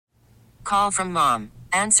Call from mom.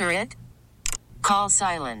 Answer it. Call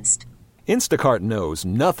silenced. Instacart knows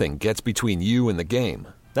nothing gets between you and the game.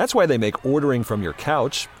 That's why they make ordering from your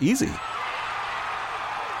couch easy.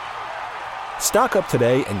 Stock up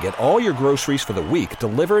today and get all your groceries for the week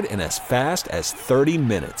delivered in as fast as 30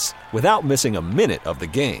 minutes without missing a minute of the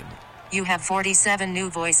game. You have 47 new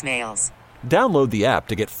voicemails. Download the app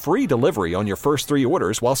to get free delivery on your first 3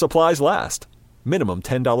 orders while supplies last. Minimum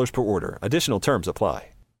 $10 per order. Additional terms apply.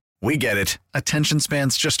 We get it. Attention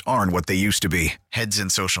spans just aren't what they used to be. Heads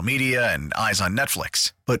in social media and eyes on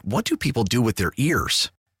Netflix. But what do people do with their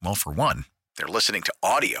ears? Well, for one, they're listening to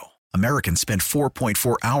audio. Americans spend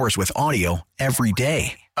 4.4 hours with audio every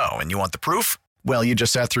day. Oh, and you want the proof? Well, you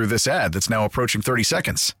just sat through this ad that's now approaching 30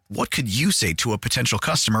 seconds. What could you say to a potential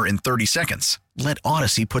customer in 30 seconds? Let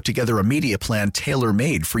Odyssey put together a media plan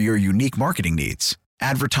tailor-made for your unique marketing needs.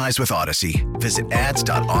 Advertise with Odyssey. Visit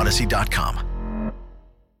ads.odyssey.com.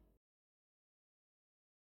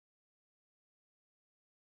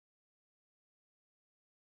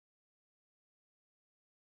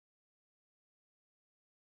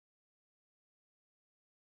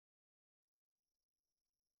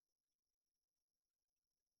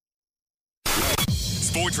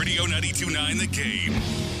 Sports Radio 92.9 The Game.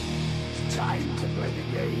 It's time to play the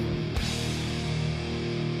game.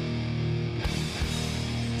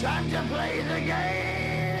 Time to play the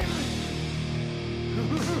game.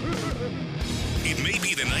 It may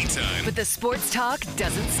be the nighttime, but the sports talk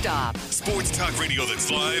doesn't stop. Sports talk radio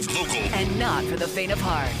that's live, local, and not for the faint of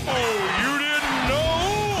heart. Oh, you didn't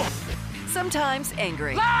know? Sometimes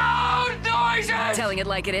angry. Loud noises! Telling it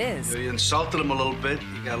like it is. You insulted him a little bit.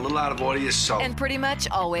 You got a little out of order yourself. And pretty much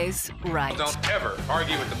always right. Don't ever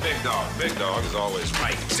argue with the big dog. Big dog is always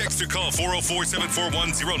right. Text or call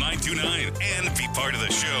 404-741-0929 and be part of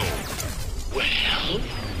the show. Well,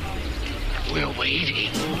 we're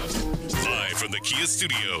waiting. Live from the Kia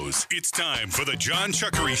Studios, it's time for the Jon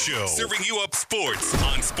Chuckery Show. Serving you up sports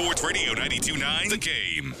on Sports Radio 92.9 The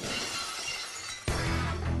Game.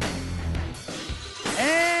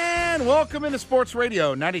 And welcome into Sports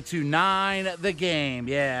Radio 92.9 The Game.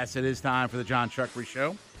 Yes, it is time for the Jon Chuckery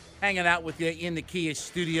Show. Hanging out with you in the Kia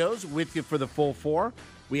Studios, with you for the full 4.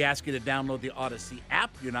 We ask you to download the Odyssey app.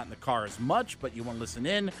 You're not in the car as much, but you want to listen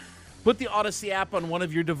in. Put the Odyssey app on one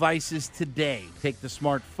of your devices today. Take the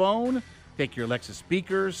smartphone, take your Alexa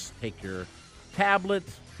speakers, take your tablet,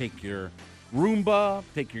 take your Roomba,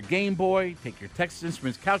 take your Game Boy, take your Texas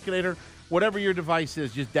Instruments calculator, whatever your device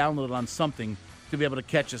is, just download it on something to be able to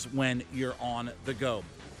catch us when you're on the go.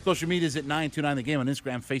 Social media is at 929 The Game on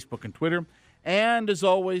Instagram, Facebook, and Twitter. And as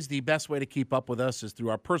always, the best way to keep up with us is through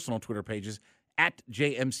our personal Twitter pages at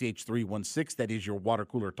JMCH316. That is your water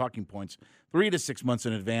cooler talking points 3 to 6 months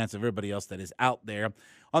in advance of everybody else that is out there.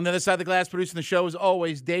 On the other side of the glass, producing the show, as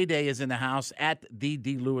always, Day is in the house at the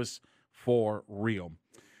D. Lewis for real.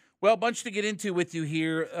 Well, a bunch to get into with you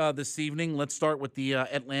here this evening. Let's start with the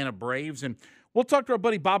Atlanta Braves. And we'll talk to our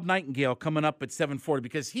buddy Bob Nightingale coming up at 7:40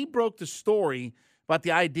 because he broke the story about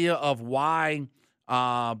the idea of why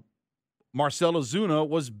Marcell Ozuna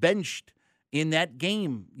was benched in that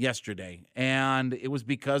game yesterday. And it was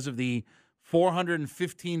because of the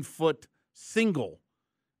 415-foot single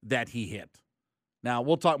that he hit. Now,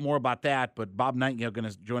 we'll talk more about that, but Bob Nightingale going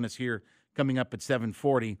to join us here coming up at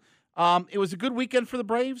 7:40. It was a good weekend for the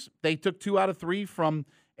Braves. They took 2 out of 3 from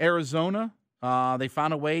Arizona. They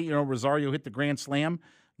found a way, Rosario hit the grand slam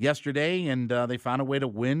yesterday, and they found a way to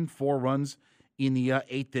win 4 runs in the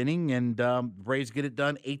 8th inning, and Braves get it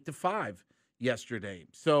done 8-5 yesterday.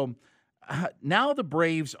 So now the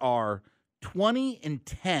Braves are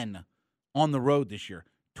 20-10 on the road this year.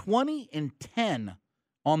 20-10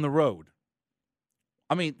 on the road.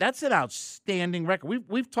 I mean, that's an outstanding record.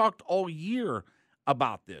 We've talked all year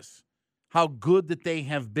about this, how good that they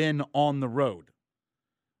have been on the road.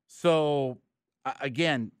 So,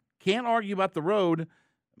 again, can't argue about the road.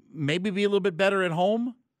 Maybe be a little bit better at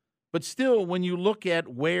home. But still, when you look at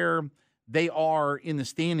where they are in the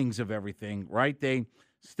standings of everything, right, they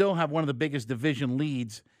still have one of the biggest division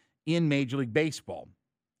leads in Major League Baseball.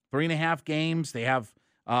 3.5 games. They have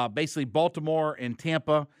basically Baltimore and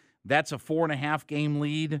Tampa. That's a 4.5-game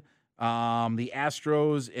lead. The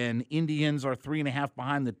Astros and Indians are 3.5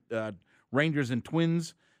 behind the Rangers and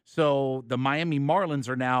Twins. So the Miami Marlins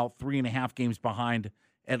are now 3.5 games behind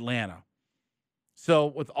Atlanta. So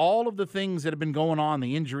with all of the things that have been going on,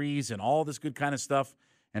 the injuries and all this good kind of stuff,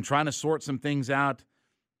 and trying to sort some things out,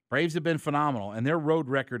 Braves have been phenomenal, and their road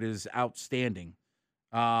record is outstanding.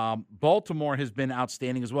 Baltimore has been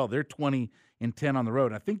outstanding as well. They're 20-10 on the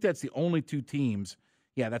road. I think that's the only 2 teams.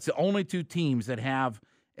 Yeah, that's the only 2 teams that have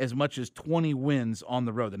as much as 20 wins on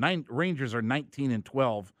the road. The Rangers are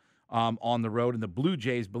 19-12 on the road, and the Blue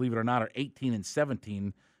Jays, believe it or not, are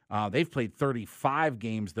 18-17. They've played 35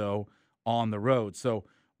 games, though, on the road. So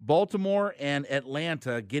Baltimore and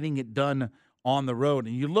Atlanta getting it done on the road.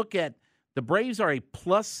 And you look at the Braves are a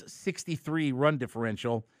plus 63 run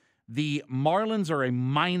differential. The Marlins are a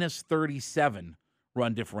minus 37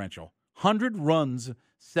 run differential. 100 runs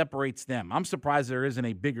separates them. I'm surprised there isn't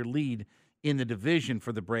a bigger lead in the division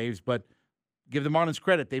for the Braves, but give the Marlins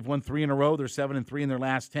credit. They've won 3 in a row. They're 7-3 in their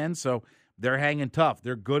last 10, so they're hanging tough.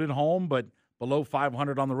 They're good at home, but below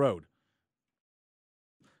 500 on the road.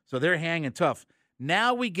 So they're hanging tough.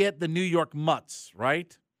 Now we get the New York Mutts,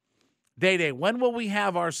 right? Day, when will we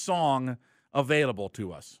have our song available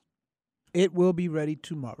to us? It will be ready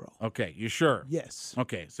tomorrow. Okay, you sure? Yes.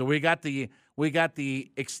 Okay, so we got the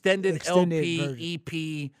extended LP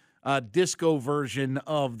version. EP disco version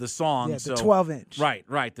of the song. Yeah, the 12-inch.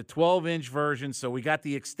 Right, the 12-inch version. So we got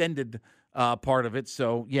the extended part of it.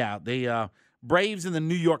 So yeah, the Braves and the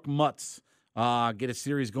New York Mutts get a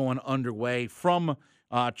series going underway from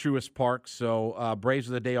Truist Park. So Braves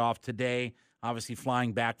with a day off today, obviously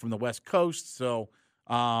flying back from the West Coast. So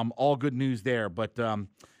all good news there. But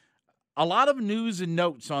a lot of news and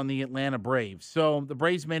notes on the Atlanta Braves. So the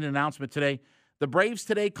Braves made an announcement today. The Braves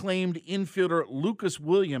today claimed infielder Lucas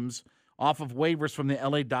Williams off of waivers from the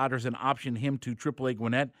LA Dodgers and optioned him to AAA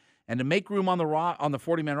Gwinnett. And to make room on the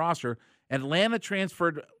 40-man roster, Atlanta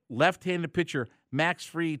transferred left-handed pitcher Max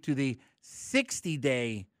Fried to the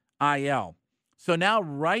 60-day IL. So now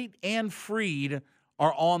Wright and Fried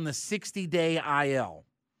are on the 60-day IL.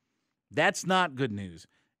 That's not good news.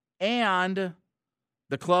 And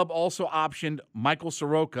the club also optioned Michael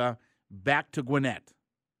Soroka back to Gwinnett.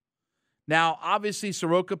 Now, obviously,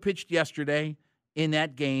 Soroka pitched yesterday in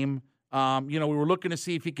that game. We were looking to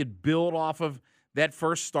see if he could build off of that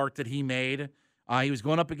first start that he made. He was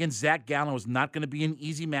going up against Zach Gallen. It was not going to be an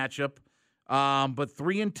easy matchup. But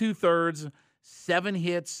 3 2/3, 7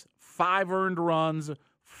 hits, 5 earned runs,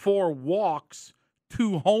 4 walks,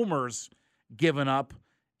 2 homers given up,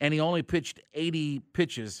 and he only pitched 80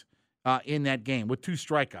 pitches in that game with 2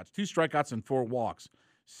 strikeouts and 4 walks.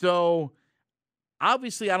 So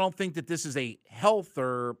obviously, I don't think that this is a health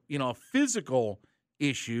or, a physical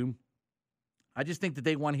issue. I just think that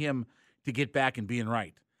they want him to get back and being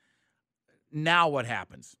right. Now what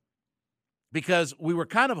happens? Because we were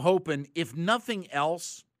kind of hoping, if nothing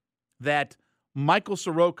else, that Michael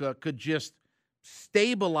Soroka could just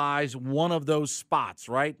stabilize one of those spots,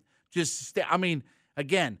 right?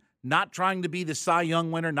 Again, not trying to be the Cy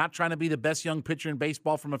Young winner, not trying to be the best young pitcher in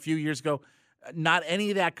baseball from a few years ago, not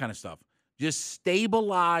any of that kind of stuff. Just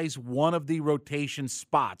stabilize one of the rotation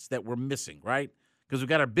spots that we're missing, right? Because we've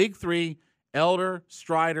got our big 3, Elder,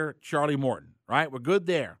 Strider, Charlie Morton, right? We're good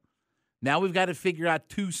there. Now we've got to figure out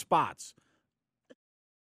 2 spots.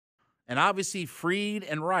 And obviously, Fried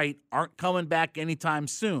and Wright aren't coming back anytime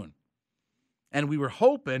soon. And we were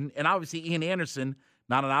hoping, and obviously Ian Anderson,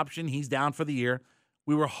 not an option, he's down for the year.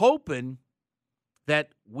 We were hoping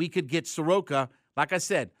that we could get Soroka. Like I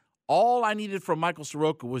said, all I needed from Michael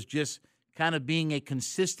Soroka was just kind of being a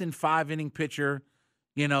consistent 5-inning pitcher,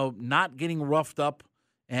 not getting roughed up,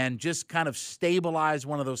 and just kind of stabilize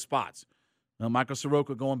one of those spots. Michael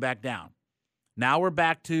Soroka going back down. Now we're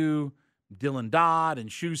back to Dylan Dodd and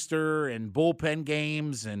Schuster and bullpen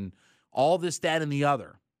games and all this, that, and the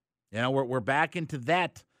other. We're back into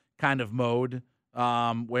that kind of mode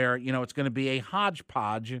where, it's going to be a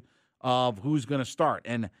hodgepodge of who's going to start.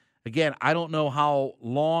 And, again, I don't know how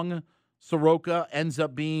long Soroka ends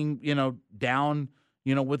up being, down,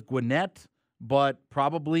 with Gwinnett, but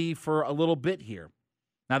probably for a little bit here.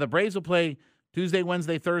 Now, the Braves will play Tuesday,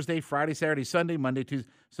 Wednesday, Thursday, Friday, Saturday, Sunday, Monday, Tuesday.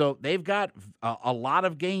 So they've got a lot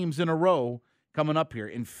of games in a row coming up here.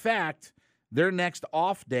 In fact, their next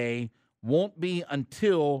off day won't be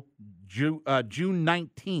until June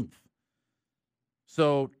 19th.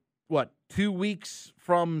 So, 2 weeks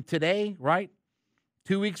from today, right?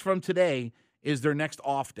 2 weeks from today is their next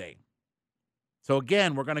off day. So,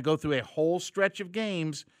 again, we're going to go through a whole stretch of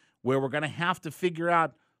games where we're going to have to figure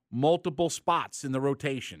out multiple spots in the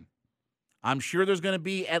rotation. I'm sure there's going to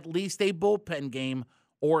be at least a bullpen game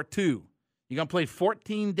or 2. You're going to play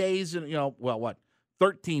 14 days,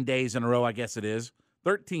 13 days in a row, I guess it is.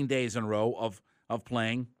 13 days in a row of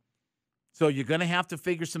playing. So you're going to have to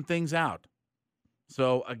figure some things out.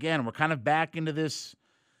 So, again, we're kind of back into this.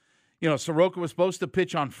 Soroka was supposed to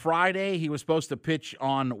pitch on Friday. He was supposed to pitch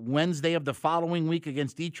on Wednesday of the following week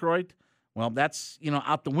against Detroit. Well, that's,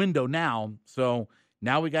 out the window now. So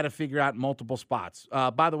now we got to figure out multiple spots.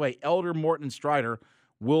 By the way, Elder, Morton, and Strider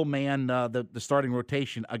will man the starting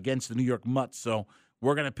rotation against the New York Mutts. So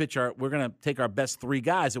we're going to take our best 3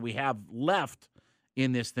 guys that we have left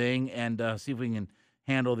in this thing and see if we can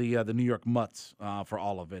handle the New York Mutts for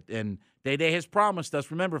all of it. And Day has promised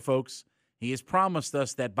us, remember, folks, he has promised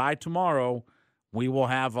us that by tomorrow we will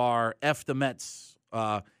have our F the Mets.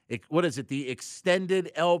 What is it? The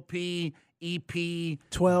extended LP EP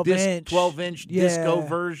 12-inch disco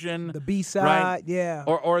version, the B-side, right? yeah,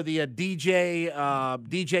 or the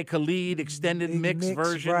DJ Khalid extended mix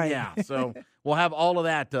version, right. yeah. So we'll have all of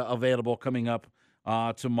that available coming up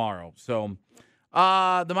tomorrow. So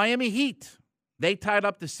the Miami Heat, they tied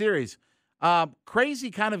up the series. Crazy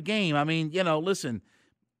kind of game. I mean, listen,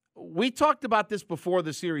 we talked about this before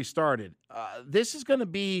the series started. This is going to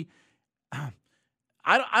be.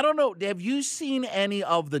 I don't know. Have you seen any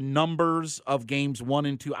of the numbers of games 1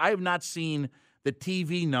 and 2? I have not seen the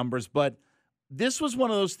TV numbers, but this was one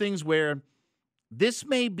of those things where this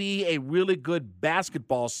may be a really good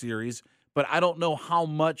basketball series, but I don't know how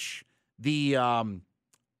much the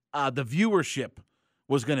viewership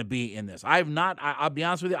was going to be in this. I'll be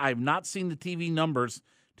honest with you, I have not seen the TV numbers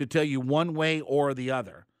to tell you one way or the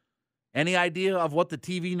other. Any idea of what the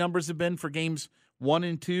TV numbers have been for games 1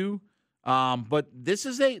 and 2? But this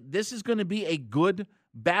is going to be a good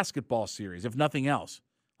basketball series, if nothing else.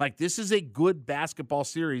 Like, this is a good basketball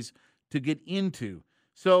series to get into.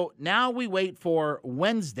 So now we wait for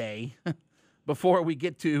Wednesday before we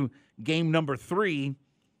get to game number 3.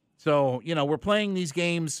 So, we're playing these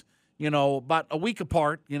games, about a week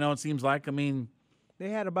apart, it seems like. I mean, they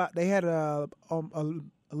had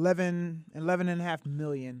 11.5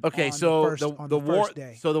 million. Okay, on so the first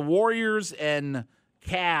day. So the Warriors and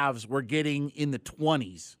Cavs were getting in the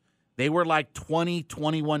 20s. They were like 20,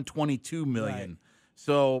 21, 22 million. Right.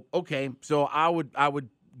 So, okay, so I would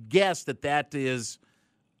guess that is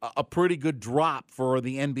a pretty good drop for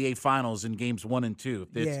the NBA Finals in games 1 and 2.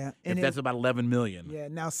 If that's about 11 million. Yeah,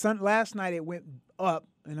 now last night it went up,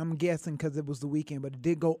 and I'm guessing because it was the weekend, but it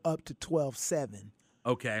did go up to 12.7.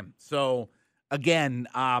 Okay, so again,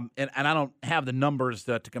 and I don't have the numbers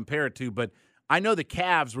to compare it to, but I know the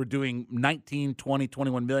Cavs were doing 19, 20,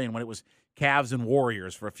 21 million when it was Cavs and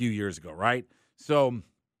Warriors for a few years ago, right? So,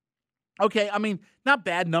 okay, I mean, not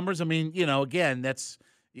bad numbers. I mean, again, that's,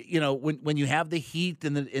 when you have the Heat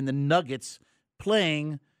and the Nuggets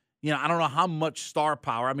playing, I don't know how much star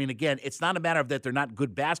power. I mean, again, it's not a matter of that they're not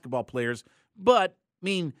good basketball players, but, I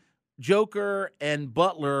mean, Joker and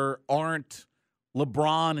Butler aren't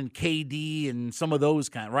LeBron and KD and some of those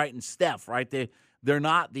kind, right? And Steph, right? They're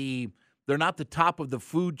not the top of the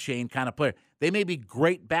food chain kind of player. They may be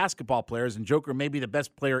great basketball players, and Joker may be the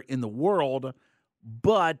best player in the world,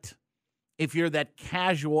 but if you're that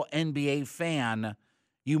casual NBA fan,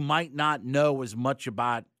 you might not know as much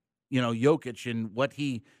about, Jokic and what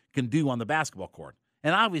he can do on the basketball court.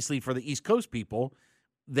 And obviously for the East Coast people,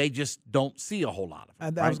 they just don't see a whole lot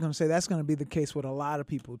of it. I was going to say that's going to be the case with a lot of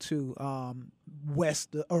people too,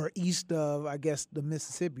 west or east of, I guess, the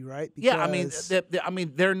Mississippi, right? Because I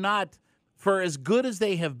mean, they're not, for as good as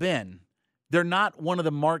they have been, they're not one of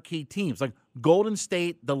the marquee teams. Like Golden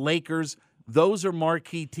State, the Lakers, those are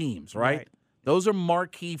marquee teams, right? Those are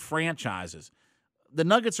marquee franchises. The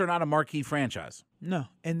Nuggets are not a marquee franchise. No.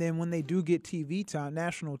 And then when they do get TV time,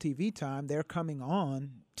 national TV time, they're coming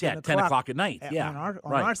on 10 o'clock at night. On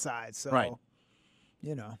our side. So,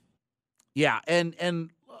 Yeah, and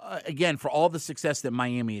again, for all the success that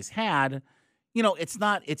Miami has had,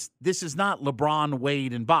 this is not LeBron,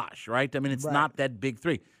 Wade, and Bosh, right? I mean, it's not that big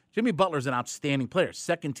three. Jimmy Butler's an outstanding player,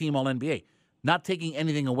 second team All-NBA. Not taking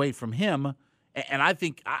anything away from him, and I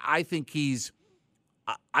think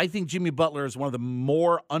Jimmy Butler is one of the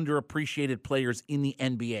more underappreciated players in the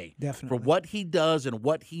NBA. Definitely. For what he does and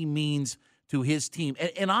what he means to his team.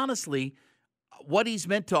 And honestly, what he's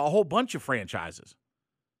meant to a whole bunch of franchises.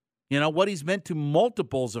 What he's meant to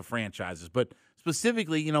multiples of franchises. But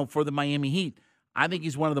specifically, for the Miami Heat, I think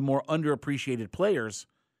he's one of the more underappreciated players.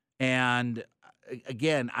 And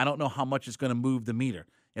again, I don't know how much it's going to move the meter.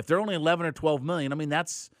 If they're only 11 or 12 million, I mean,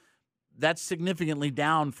 that's significantly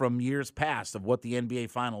down from years past of what the NBA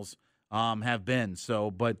Finals have been.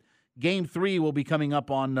 So, but Game 3 will be coming up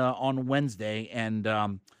on Wednesday, and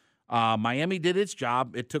Miami did its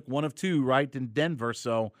job. It took one of two right in Denver,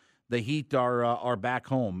 so the Heat are back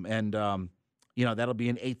home, and that'll be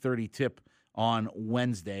an 8:30 tip on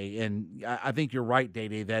Wednesday. And I think you're right,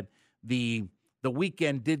 Day-Day, that the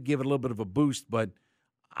weekend did give it a little bit of a boost, but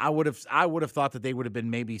I would have thought that they would have been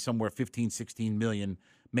maybe somewhere 15, 16 million.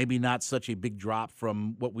 Maybe not such a big drop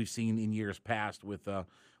from what we've seen in years past with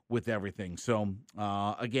everything. So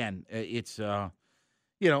again, it's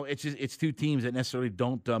it's two teams that necessarily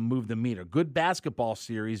don't move the meter. Good basketball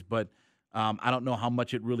series, but I don't know how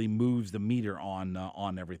much it really moves the meter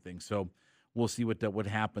on everything. So we'll see what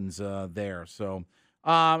happens there. So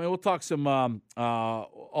and we'll talk some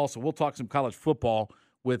we'll talk some college football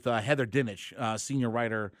with Heather Dinich, senior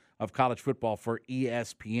writer of college football for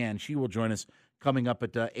ESPN. She will join us coming up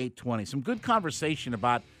at 8:20. Some good conversation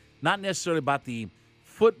about not necessarily about the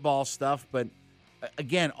football stuff, but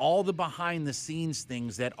again, all the behind-the-scenes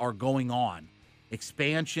things that are going on.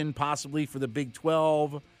 Expansion possibly for the Big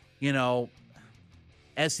 12,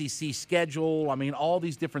 SEC schedule. I mean, all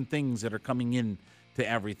these different things that are coming in to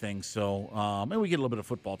everything. So, and we get a little bit of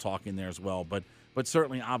football talk in there as well. But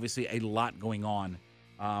certainly, obviously, a lot going on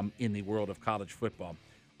in the world of college football.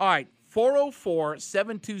 All right,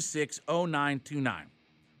 404-726-0929.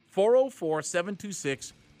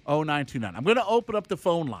 404-726-0929. I'm going to open up the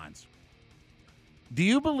phone lines. Do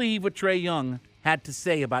you believe what Trae Young had to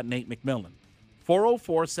say about Nate McMillan?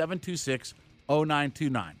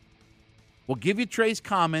 404-726-0929. We'll give you Trae's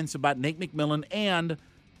comments about Nate McMillan and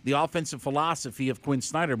the offensive philosophy of Quinn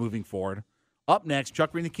Snyder moving forward. Up next,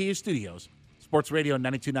 Chuckery in the Kia Studios, Sports Radio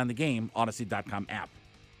 92.9 The Game, Odyssey.com app.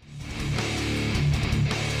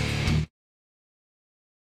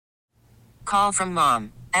 Call from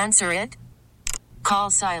mom. Answer it. Call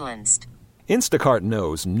silenced. Instacart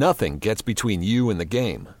knows nothing gets between you and the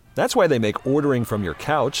game. That's why they make ordering from your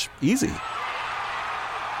couch easy.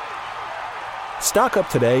 Stock up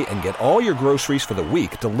today and get all your groceries for the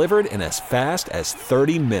week delivered in as fast as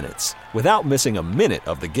 30 minutes without missing a minute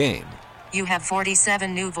of the game. You have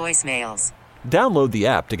 47 new voicemails. Download the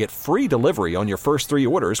app to get free delivery on your first 3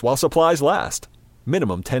 orders while supplies last.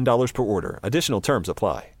 Minimum $10 per order. Additional terms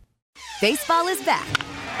apply. Baseball is back,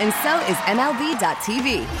 and so is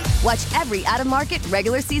MLB.tv. Watch every out-of-market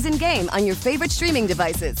regular season game on your favorite streaming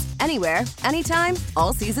devices, anywhere, anytime,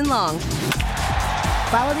 all season long.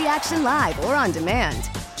 Follow the action live or on demand.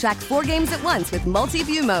 Track 4 games at once with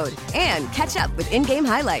multi-view mode and catch up with in-game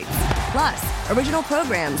highlights. Plus, original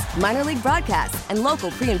programs, minor league broadcasts, and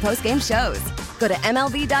local pre- and post-game shows. Go to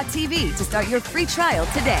MLB.tv to start your free trial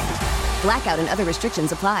today. Blackout and other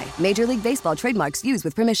restrictions apply. Major League Baseball trademarks used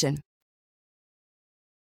with permission.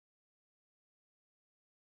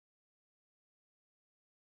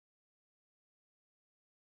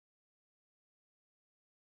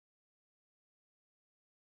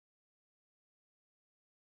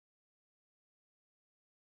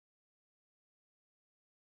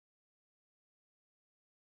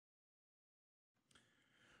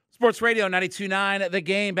 Sports Radio 92.9, The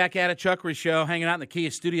Game, back at a Chuckery Show, hanging out in the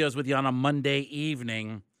Kia Studios with you on a Monday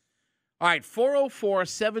evening. All right,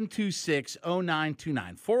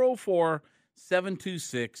 404-726-0929.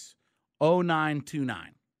 404-726-0929.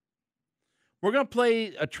 We're going to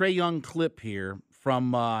play a Trae Young clip here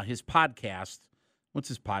from his podcast. What's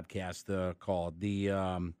his podcast called? The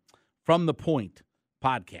From the Point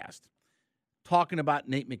podcast. Talking about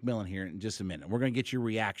Nate McMillan here in just a minute. We're going to get your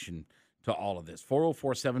reaction to all of this.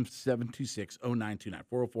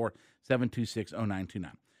 404-726-0929.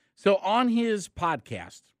 404-726-0929. So on his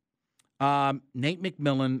podcast,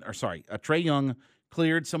 Trae Young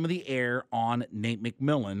cleared some of the air on Nate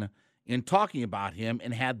McMillan in talking about him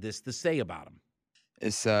and had this to say about him.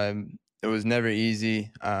 It was never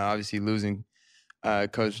easy. Obviously losing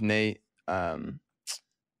Coach Nate.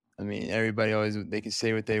 Everybody they can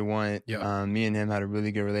say what they want. Yeah. Me and him had a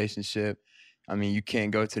really good relationship. You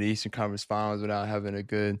can't go to the Eastern Conference Finals without having a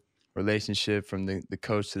good relationship from the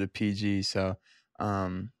coach to the PG. So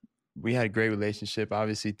we had a great relationship.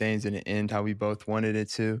 Obviously, things didn't end how we both wanted it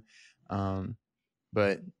to.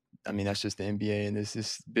 But, that's just the NBA, and this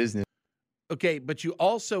is business. Okay, but you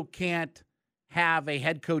also can't have a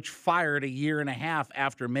head coach fired a year and a half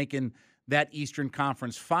after making that Eastern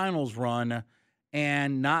Conference Finals run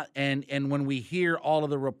and when we hear all of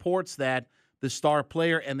the reports that the star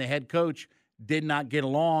player and the head coach did not get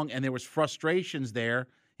along, and there was frustrations there,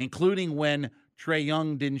 including when Trae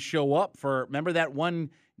Young didn't show up remember that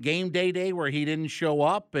one game day where he didn't show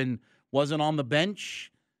up and wasn't on the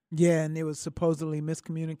bench? Yeah, and there was supposedly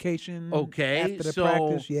miscommunication after the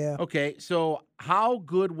practice. Yeah. Okay, so how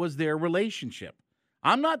good was their relationship?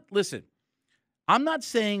 I'm not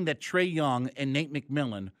saying that Trae Young and Nate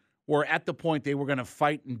McMillan were at the point they were going to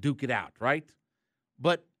fight and duke it out, right?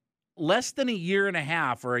 But less than a year and a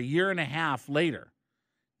half or a year and a half later,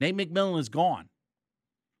 Nate McMillan is gone.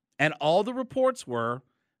 And all the reports were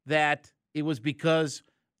that it was because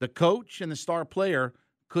the coach and the star player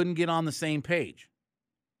couldn't get on the same page.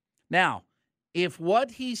 Now, if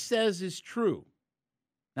what he says is true,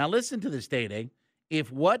 now listen to this, Day-Day.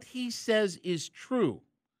 If what he says is true,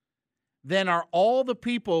 then are all the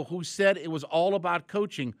people who said it was all about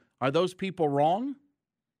coaching, are those people wrong?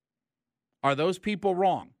 Are those people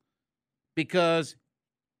wrong? Because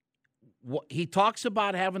he talks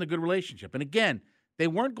about having a good relationship. And again, they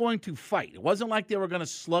weren't going to fight. It wasn't like they were going to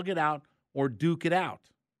slug it out or duke it out.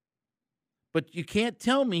 But you can't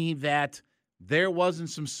tell me that there wasn't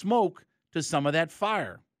some smoke to some of that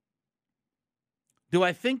fire. Do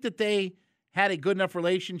I think that they had a good enough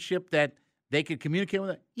relationship that they could communicate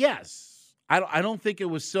with it? Yes. I don't think it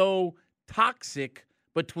was so toxic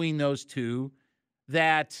between those two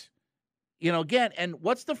that, again, and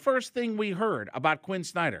what's the first thing we heard about Quinn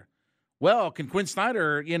Snyder? Well, can Quinn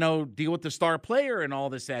Snyder, deal with the star player and all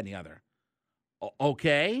this, that, and the other?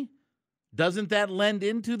 Okay. Doesn't that lend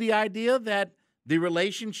into the idea that the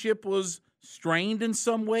relationship was strained in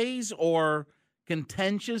some ways or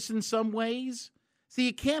contentious in some ways? See,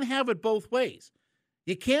 you can't have it both ways.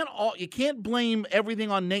 You can't blame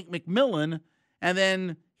everything on Nate McMillan and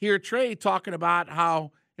then hear Trey talking about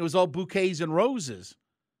how it was all bouquets and roses.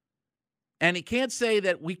 And he can't say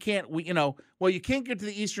that you can't get to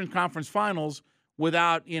the Eastern Conference Finals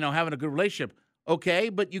without, having a good relationship. Okay,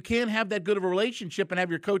 but you can't have that good of a relationship and have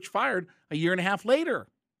your coach fired a year and a half later.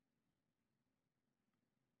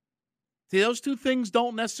 See, those two things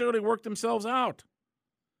don't necessarily work themselves out.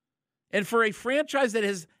 And for a franchise that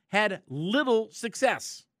has had little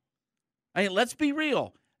success, let's be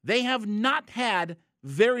real, they have not had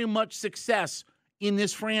very much success in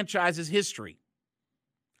this franchise's history.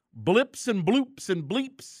 Blips and bloops and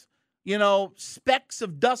bleeps, specks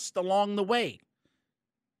of dust along the way.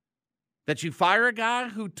 That you fire a guy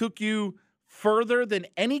who took you further than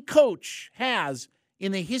any coach has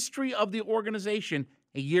in the history of the organization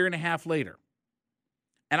a year and a half later.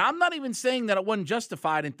 And I'm not even saying that it wasn't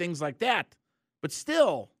justified and things like that, but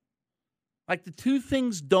still, the two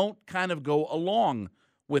things don't kind of go along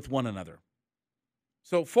with one another.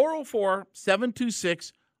 So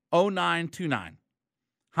 404-726-0929.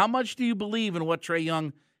 How much do you believe in what Trae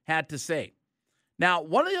Young had to say? Now,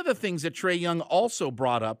 one of the other things that Trae Young also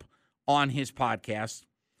brought up on his podcast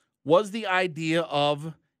was the idea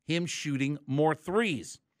of him shooting more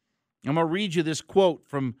threes. I'm going to read you this quote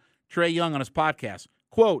from Trae Young on his podcast.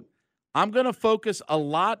 Quote, "I'm going to focus a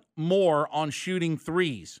lot more on shooting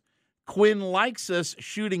threes. Quinn likes us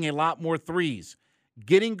shooting a lot more threes,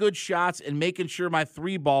 getting good shots and making sure my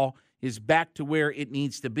three ball is back to where it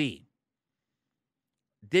needs to be."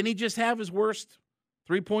 Didn't he just have his worst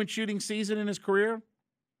three-point shooting season in his career?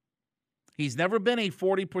 He's never been a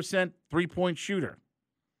 40% three-point shooter.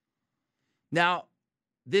 Now,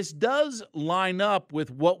 this does line up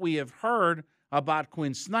with what we have heard about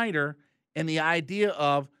Quinn Snyder and the idea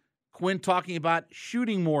of Quinn talking about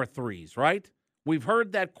shooting more threes, right? We've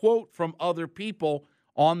heard that quote from other people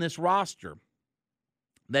on this roster,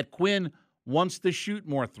 that Quinn wants to shoot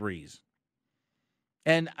more threes.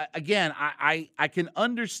 And again, I can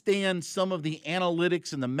understand some of the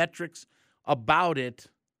analytics and the metrics about it,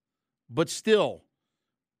 but still,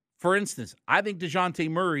 for instance, I think DeJounte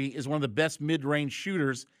Murray is one of the best mid-range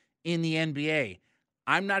shooters in the NBA.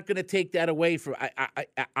 I'm not going to take that away from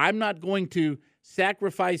I'm not going to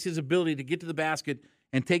sacrifice his ability to get to the basket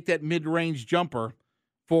and take that mid-range jumper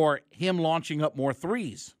for him launching up more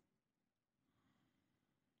threes.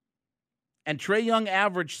 And Trae Young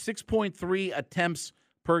averaged 6.3 attempts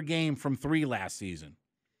per game from three last season.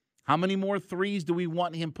 How many more threes do we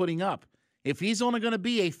want him putting up? If he's only going to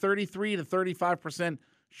be a 33 to 35%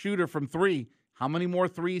 shooter from three, how many more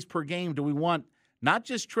threes per game do we want? Not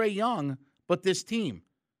just Trae Young, but this team.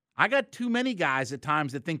 I got too many guys at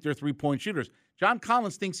times that think they're three-point shooters. John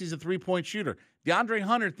Collins thinks he's a three-point shooter. DeAndre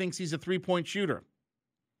Hunter thinks he's a three-point shooter.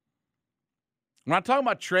 We're not talking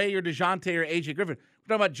about Trae or DeJounte or AJ Griffin. We're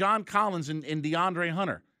talking about John Collins and DeAndre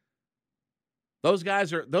Hunter. Those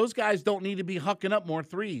guys don't need to be hucking up more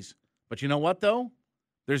threes. But you know what, though?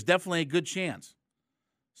 There's definitely a good chance.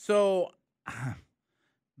 So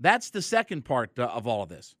that's the second part of all of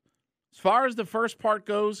this. As far as the first part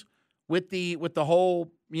goes, with the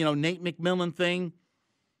whole Nate McMillan thing,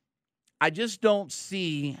 I just don't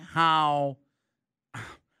see how.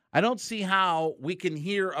 I don't see how we can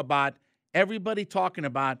hear about everybody talking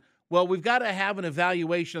about, well, we've got to have an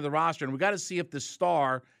evaluation of the roster, and we've got to see if the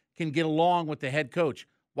star can get along with the head coach.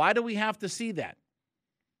 Why do we have to see that?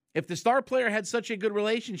 If the star player had such a good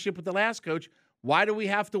relationship with the last coach, why do we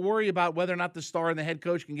have to worry about whether or not the star and the head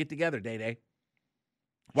coach can get together, Day-Day?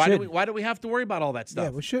 Why do we have to worry about all that stuff?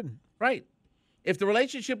 Yeah, we shouldn't. Right. If the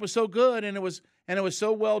relationship was so good and it was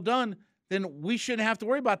so well done, then we shouldn't have to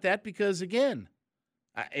worry about that because, again,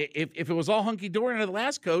 if it was all hunky-dory under the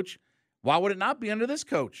last coach, why would it not be under this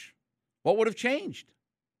coach? What would have changed?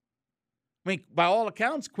 I mean, by all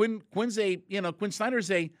accounts, Quinn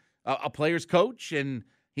Snyder's a player's coach, and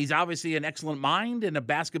he's obviously an excellent mind and a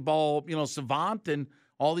basketball, savant and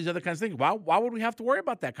all these other kinds of things. Why would we have to worry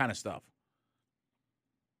about that kind of stuff?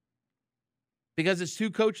 Because it's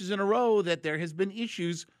 2 coaches in a row that there has been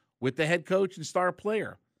issues with the head coach and star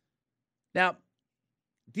player. Now,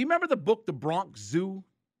 do you remember the book, The Bronx Zoo?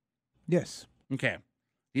 Yes. Okay.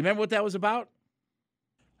 Do you remember what that was about?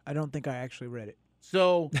 I don't think I actually read it.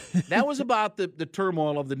 So that was about the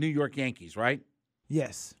turmoil of the New York Yankees, right?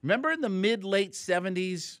 Yes. Remember in the mid-late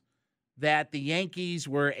 70s that the Yankees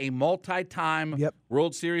were a multi-time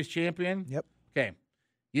World Series champion? Yep. Okay.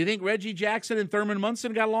 You think Reggie Jackson and Thurman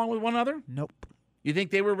Munson got along with one another? Nope. You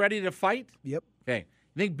think they were ready to fight? Yep. Okay.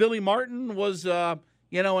 You think Billy Martin was, and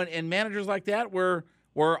managers like that were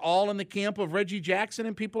all in the camp of Reggie Jackson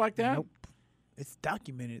and people like that? Nope. It's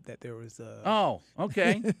documented that there was Oh,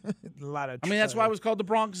 okay. a lot of. I mean, that's why it was called the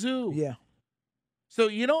Bronx Zoo. Yeah. So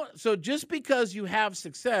so just because you have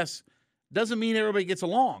success doesn't mean everybody gets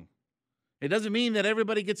along. It doesn't mean that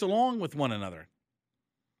everybody gets along with one another.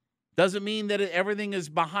 Doesn't mean that everything is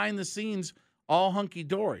behind the scenes all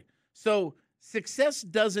hunky-dory. So success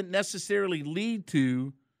doesn't necessarily lead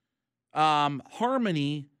to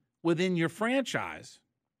harmony within your franchise.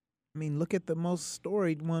 I mean, look at the most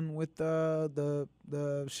storied one with the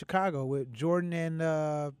Chicago with Jordan and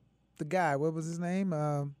the guy. What was his name?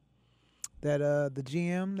 The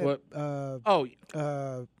GM.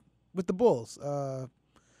 With the Bulls.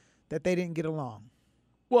 That they didn't get along.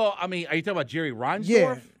 Well, I mean, are you talking about Jerry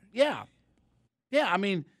Reinsdorf? Yeah. I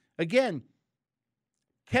mean, again,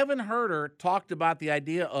 Kevin Herter talked about the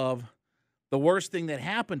idea of the worst thing that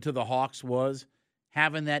happened to the Hawks was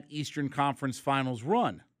having that Eastern Conference Finals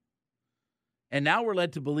run. And now we're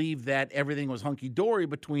led to believe that everything was hunky-dory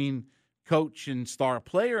between coach and star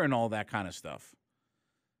player and all that kind of stuff.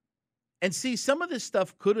 And see, some of this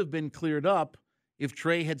stuff could have been cleared up if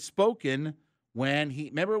Trey had spoken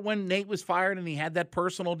remember when Nate was fired and he had that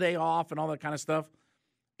personal day off and all that kind of stuff?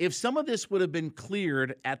 If some of this would have been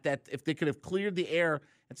cleared if they could have cleared the air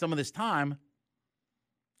at some of this time,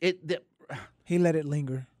 he let it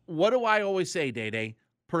linger. What do I always say, Day-Day?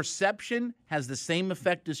 Perception has the same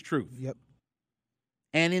effect as truth. Yep.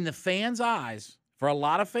 And in the fans' eyes, for a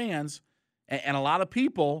lot of fans and a lot of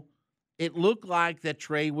people, it looked like that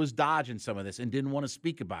Trey was dodging some of this and didn't want to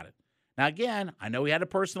speak about it. Now, again, I know he had a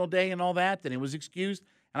personal day and all that, and it was excused,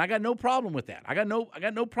 and I got no problem with that. I got no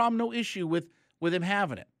problem, no issue with him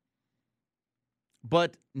having it.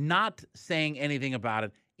 But not saying anything about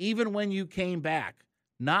it, even when you came back,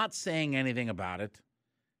 not saying anything about it,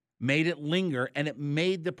 made it linger, and it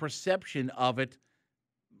made the perception of it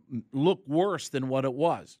look worse than what it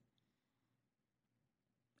was.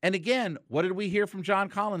 And again, what did we hear from John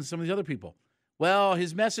Collins and some of these other people? Well,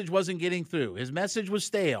 his message wasn't getting through. His message was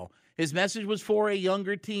stale. His message was for a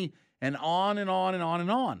younger team, and on and on and on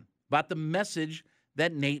and on about the message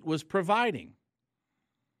that Nate was providing.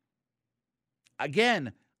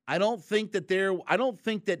 Again, I don't think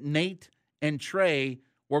that Nate and Trey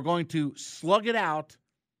were going to slug it out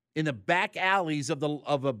in the back alleys of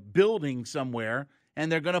a building somewhere,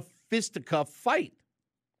 and they're going to fisticuff fight.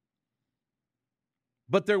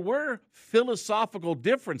 But there were philosophical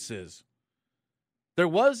differences. There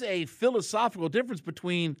was a philosophical difference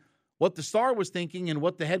between what the star was thinking and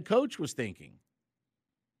what the head coach was thinking.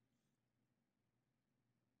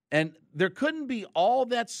 And there couldn't be all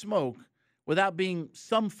that smoke without being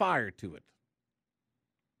some fire to it.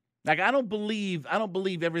 Like, I don't believe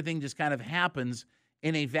everything just kind of happens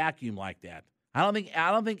in a vacuum like that. I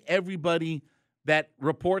don't think everybody that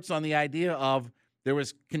reports on the idea of there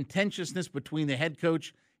was contentiousness between the head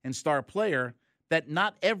coach and star player, that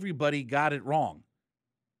not everybody got it wrong.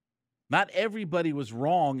 Not everybody was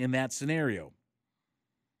wrong in that scenario.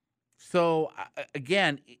 So,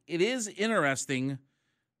 again, it is interesting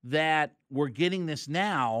that we're getting this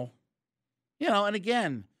now, and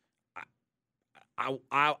again,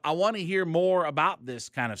 I want to hear more about this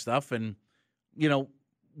kind of stuff. And,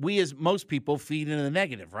 we as most people feed into the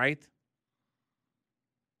negative, right?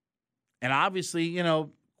 And obviously,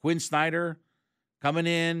 Quinn Snyder coming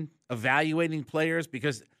in, evaluating players,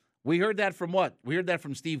 because we heard that from what? We heard that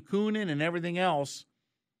from Steve Koonin and everything else,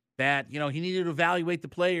 that, he needed to evaluate the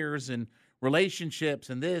players and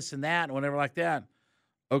relationships and this and that and whatever like that.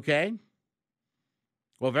 Okay.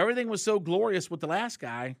 Well, if everything was so glorious with the last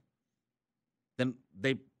guy, then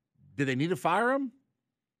did they need to fire him?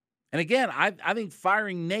 And again, I think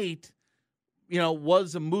firing Nate,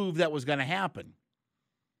 was a move that was going to happen.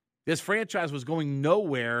 This franchise was going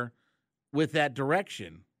nowhere with that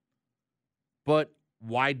direction. But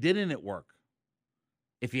why didn't it work?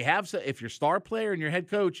 If your star player and your head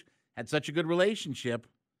coach had such a good relationship,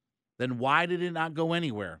 then why did it not go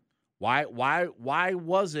anywhere? Why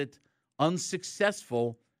was it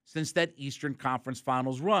unsuccessful since that Eastern Conference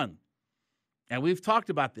Finals run? And we've talked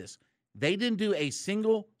about this. They didn't do a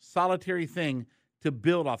single solitary thing to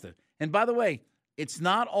build off this. And by the way, it's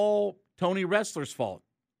not all Tony Ressler's fault.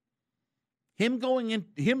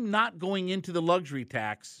 Him not going into the luxury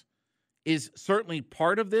tax is certainly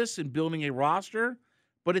part of this in building a roster,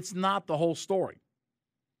 but it's not the whole story.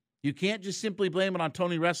 You can't just simply blame it on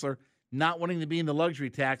Tony Ressler not wanting to be in the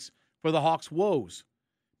luxury tax for the Hawks' woes,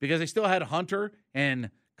 because they still had Hunter and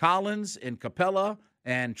Collins and Capella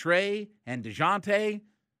and Trey and DeJounte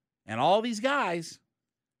and all these guys.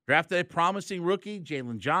 Drafted a promising rookie,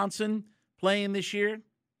 Jalen Johnson, playing this year.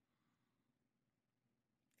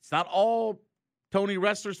 It's not all Tony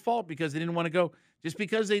Ressler's fault because they didn't want to go. Just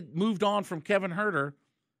because they moved on from Kevin Huerter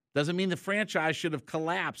doesn't mean the franchise should have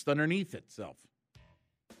collapsed underneath itself.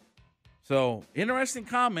 So, interesting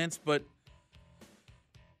comments, but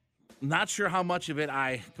not sure how much of it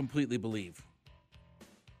I completely believe.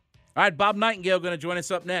 All right, Bob Nightingale going to join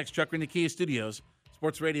us up next. Chuckery in the Kia Studios,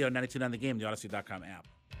 Sports Radio 92.9 The Game, the Odyssey.com app.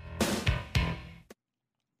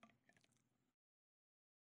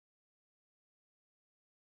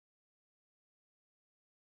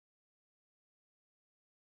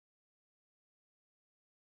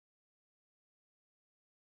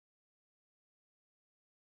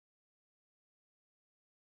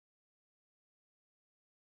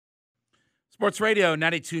 Sports Radio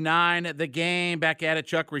 92.9 The Game, back at it,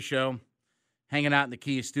 Chuckery Show, hanging out in the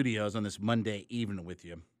Kia Studios on this Monday evening with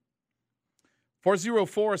you.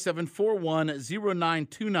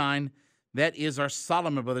 404-741-0929. That is our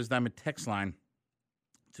Solomon Brothers Diamond text line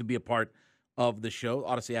to be a part of the show.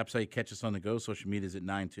 Odyssey app's how you catch us on the go. Social media is at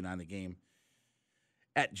 929 The Game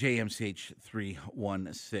at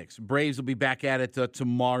JMCH316. Braves will be back at it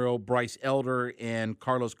tomorrow. Bryce Elder and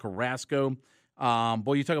Carlos Carrasco.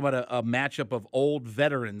 Boy, you talk about a matchup of old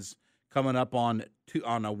veterans coming up on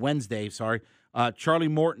a Wednesday. Charlie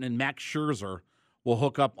Morton and Max Scherzer will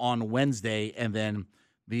hook up on Wednesday, and then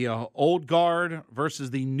the old guard versus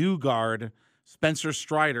the new guard, Spencer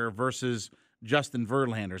Strider versus Justin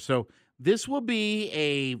Verlander. So this will be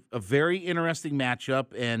a very interesting matchup,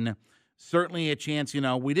 and certainly a chance.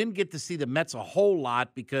 We didn't get to see the Mets a whole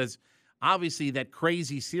lot because obviously that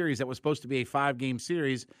crazy series that was supposed to be a 5-game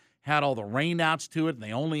series had all the rainouts to it, and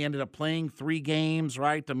they only ended up playing 3 games,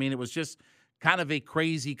 right? I mean, it was just kind of a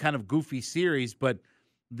crazy, kind of goofy series. But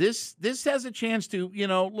this has a chance to,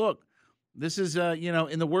 look, this is,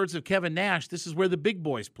 in the words of Kevin Nash, this is where the big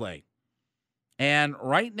boys play. And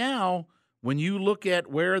right now, when you look at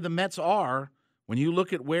where the Mets are, when you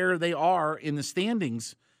look at where they are in the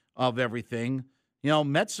standings of everything,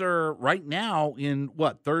 Mets are right now in,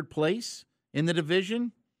 third place in the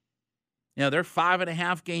division? They're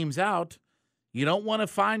 5.5 games out. You don't want to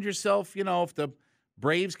find yourself, if the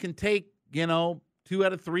Braves can take, 2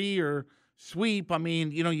 out of 3 or sweep, I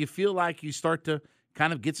mean, you feel like you start to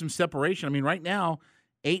kind of get some separation. I mean, right now,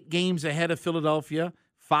 8 games ahead of Philadelphia,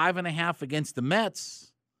 5.5 against the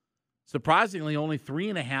Mets. Surprisingly, only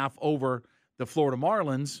 3.5 over the Florida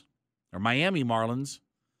Marlins or Miami Marlins.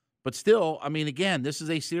 But still, I mean, again, this is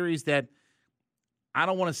a series that I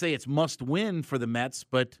don't want to say it's must win for the Mets,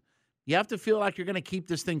 but you have to feel like you're going to keep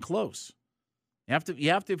this thing close. You have to,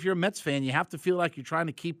 if you're a Mets fan, you have to feel like you're trying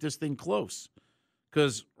to keep this thing close.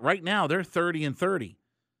 Because right now they're 30-30,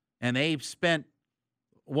 and they've spent,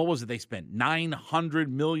 what was it they spent? $900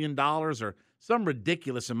 million or some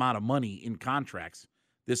ridiculous amount of money in contracts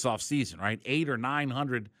this offseason, right? $800 or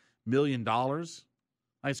 $900 million.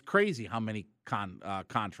 It's crazy how many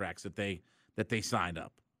contracts that they signed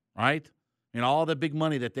up, right? All the big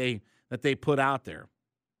money that they put out there.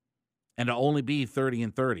 And to only be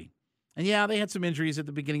 30-30. And, yeah, they had some injuries at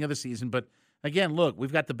the beginning of the season. But, again, look,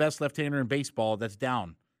 we've got the best left-hander in baseball that's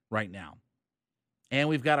down right now. And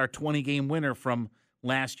we've got our 20-game winner from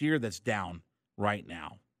last year that's down right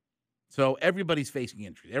now. So everybody's facing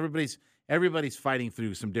injuries. Everybody's fighting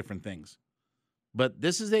through some different things. But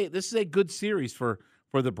this is a good series for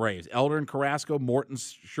the Braves. Elder and Carrasco, Morton,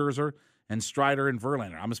 Scherzer, and Strider and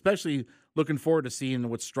Verlander. I'm especially looking forward to seeing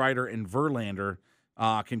what Strider and Verlander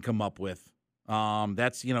can come up with.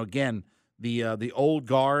 That's, again, the old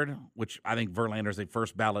guard, which I think Verlander's a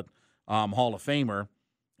first ballot Hall of Famer,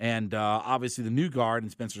 and obviously the new guard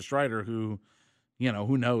and Spencer Strider, who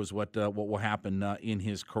knows what will happen in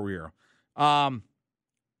his career.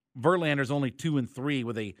 Verlander's only 2-3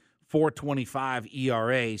 with a 4.25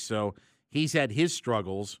 ERA, so he's had his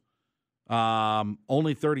struggles.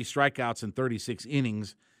 Only 30 strikeouts in 36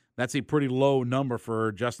 innings. that's a pretty low number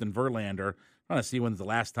for Justin Verlander. I'm trying to see when's the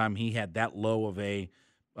last time he had that low of a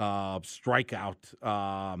strikeout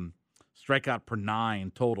per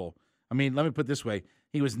 9 total. I mean, let me put it this way.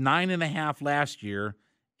 He was 9.5 last year,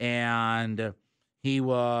 and he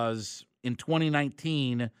was, in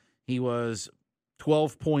 2019, he was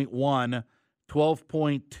 12.1,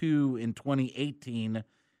 12.2 in 2018,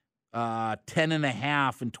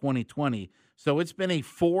 10.5 in 2020. So it's been a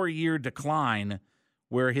 4-year decline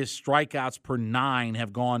where his strikeouts per 9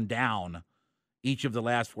 have gone down each of the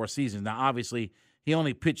last 4 seasons. Now, obviously, he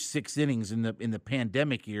only pitched 6 innings in the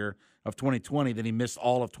pandemic year of 2020. Then he missed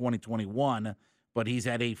all of 2021. But he's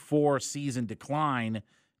had a 4-season decline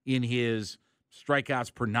in his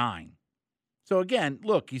strikeouts per 9. So, again,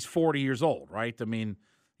 look, he's 40 years old, right? I mean,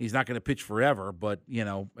 he's not going to pitch forever. But,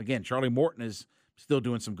 again, Charlie Morton is still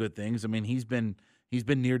doing some good things. I mean, he's been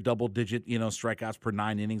near double-digit, strikeouts per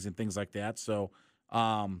 9 innings and things like that. So,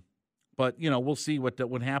 but, we'll see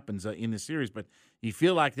what happens in this series. But you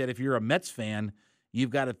feel like that if you're a Mets fan, you've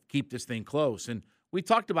got to keep this thing close. And we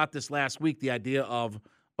talked about this last week, the idea of,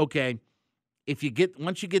 okay,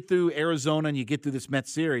 once you get through Arizona and you get through this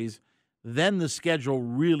Mets series, then the schedule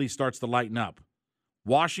really starts to lighten up.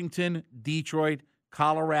 Washington, Detroit,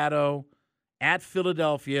 Colorado, at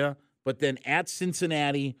Philadelphia, but then at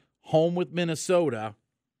Cincinnati, home with Minnesota.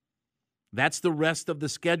 That's the rest of the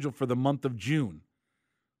schedule for the month of June.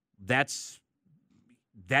 That's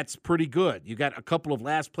pretty good. You got a couple of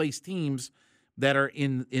last place teams that are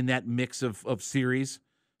in that mix of series.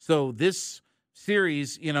 So this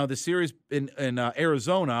series, the series in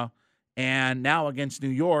Arizona and now against New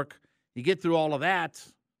York, you get through all of that,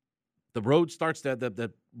 the road starts to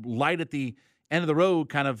the light at the end of the road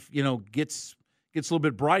kind of, gets a little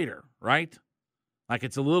bit brighter, right? Like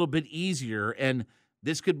it's a little bit easier, and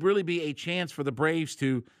this could really be a chance for the Braves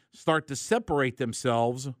to start to separate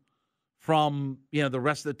themselves from, the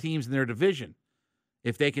rest of the teams in their division.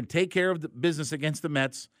 If they can take care of the business against the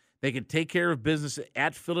Mets, they can take care of business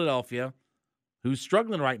at Philadelphia, who's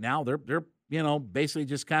struggling right now. They're basically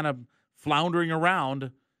just kind of floundering around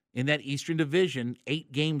in that Eastern Division,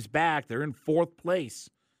 8 games back. They're in 4th place.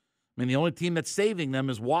 I mean, the only team that's saving them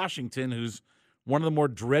is Washington, who's one of the more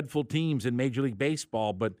dreadful teams in Major League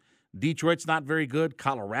Baseball. But Detroit's not very good.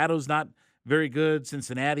 Colorado's not very good.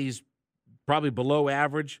 Cincinnati's probably below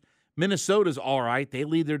average. Minnesota's all right. They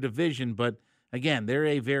lead their division, but again, they're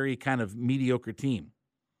a very kind of mediocre team.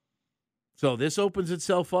 So this opens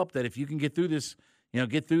itself up that if you can get through this,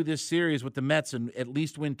 series with the Mets and at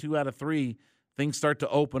least win 2 out of 3, things start to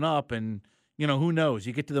open up. And, who knows?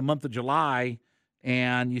 You get to the month of July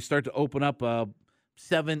and you start to open up a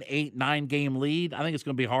 7, 8, 9 game lead. I think it's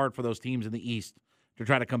going to be hard for those teams in the East to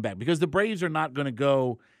try to come back because the Braves are not going to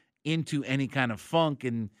go into any kind of funk.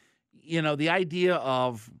 And, the idea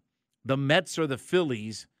of the Mets or the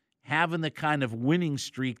Phillies having the kind of winning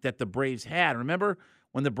streak that the Braves had. Remember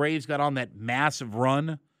when the Braves got on that massive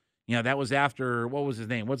run? That was after, what was his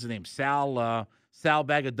name? What's his name? Sal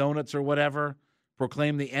Bag of Donuts or whatever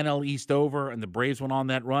proclaimed the NL East over, and the Braves went on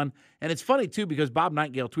that run. And it's funny, too, because Bob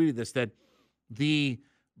Nightingale tweeted this, that the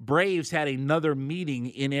Braves had another meeting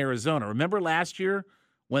in Arizona. Remember last year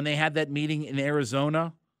when they had that meeting in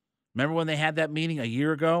Arizona? Remember when they had that meeting a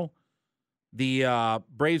year ago? The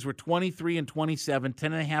Braves were 23-27,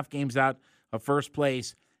 10.5 games out of first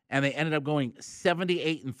place, and they ended up going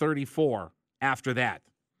 78-34 after that.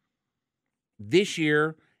 This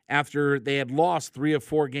year, after they had lost 3 of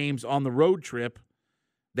 4 games on the road trip,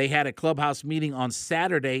 they had a clubhouse meeting on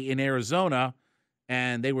Saturday in Arizona,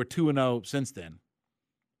 and they were 2-0 since then.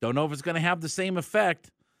 Don't know if it's going to have the same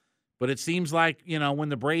effect, but it seems like, when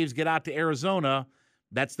the Braves get out to Arizona,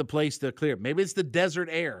 that's the place to clear. Maybe it's the desert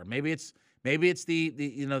air. Maybe it's the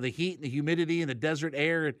heat and the humidity and the desert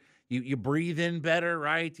air. You breathe in better,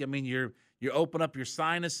 right? I mean, you open up your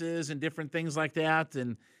sinuses and different things like that,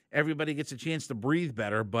 and everybody gets a chance to breathe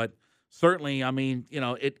better. But certainly, I mean,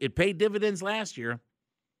 it paid dividends last year.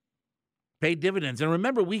 Paid dividends. And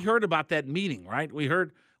remember, we heard about that meeting, right? We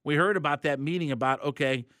heard about that meeting about,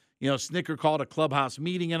 okay, Snicker called a clubhouse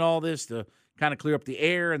meeting and all this to kind of clear up the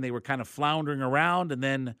air, and they were kind of floundering around, and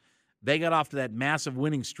then they got off to that massive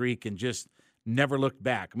winning streak and just never looked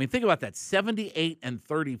back. I mean, think about that,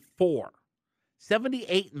 78-34.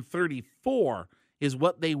 78-34 is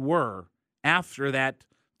what they were after that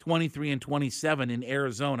 23-27 in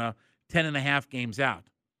Arizona, 10.5 games out.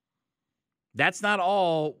 That's not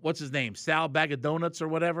all, what's his name, Sal Bag of Donuts or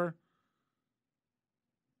whatever?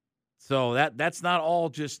 So that's not all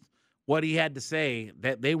just what he had to say,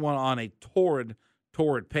 that they went on a torrid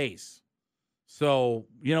pace. So,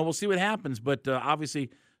 we'll see what happens, but obviously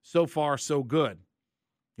so far so good.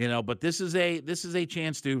 But this is a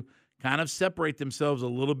chance to kind of separate themselves a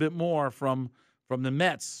little bit more from the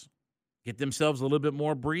Mets, get themselves a little bit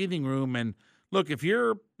more breathing room. And look, if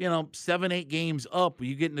you're 7-8 games up,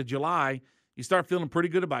 you get into July, you start feeling pretty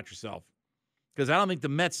good about yourself. Because I don't think the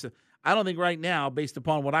Mets, right now, based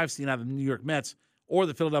upon what I've seen out of the New York Mets or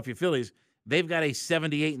the Philadelphia Phillies, they've got a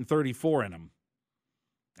 78-34 in them.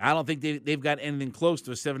 I don't think they've got anything close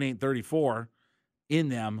to a 78-34 in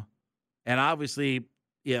them. And obviously,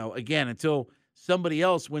 again, until somebody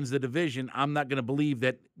else wins the division, I'm not going to believe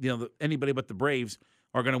that anybody but the Braves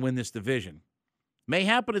are going to win this division. May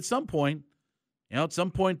happen at some point. At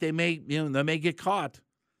some point they may get caught.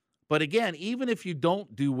 But again, even if you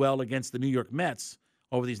don't do well against the New York Mets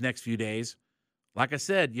over these next few days, like I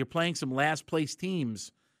said, you're playing some last place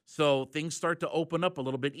teams, so things start to open up a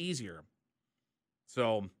little bit easier. So,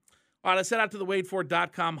 all right, let's head out to the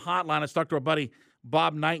WadeFord.com hotline. Let's talk to our buddy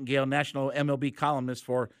Bob Nightingale, national MLB columnist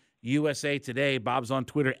for USA Today. Bob's on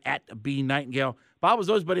Twitter at @BNightingale. Bob, as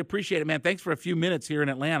always, buddy, appreciate it, man. Thanks for a few minutes here in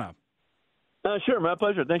Atlanta. Sure, my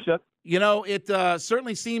pleasure. Thanks, Chuck. It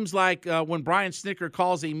certainly seems like when Brian Snitker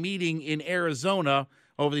calls a meeting in Arizona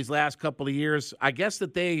over these last couple of years, I guess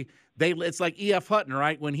that they it's like E.F. Hutton,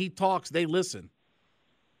 right? When he talks, they listen.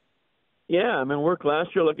 Yeah, I mean, worked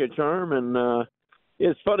last year like a charm, and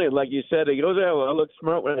it's funny, like you said, he goes, "Oh, I look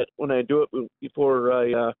smart when I do it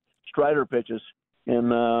before Strider pitches,"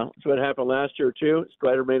 and that's what happened last year too.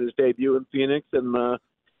 Strider made his debut in Phoenix and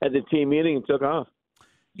had the team meeting and took off.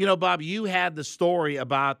 Bob, you had the story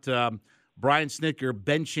about Brian Snitker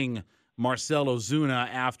benching Marcell Ozuna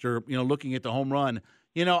after, looking at the home run.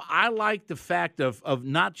 I like the fact of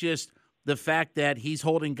not just the fact that he's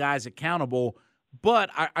holding guys accountable, but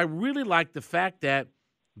I really like the fact that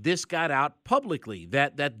this got out publicly,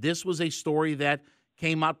 that this was a story that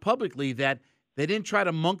came out publicly, that they didn't try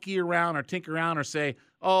to monkey around or tinker around or say,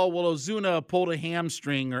 oh, well, Ozuna pulled a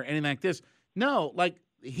hamstring or anything like this. No, like,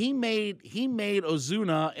 he made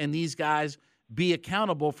Ozuna and these guys be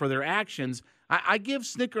accountable for their actions. I give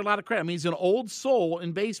Snitker a lot of credit. I mean, he's an old soul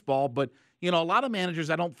in baseball, but, a lot of managers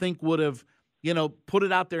I don't think would have, put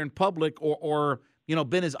it out there in public or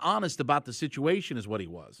been as honest about the situation as what he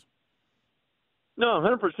was. No,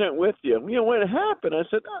 100% with you. When it happened, I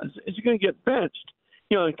said, is he going to get benched?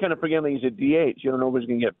 Kind of forgetting he's a DH. You don't know if he's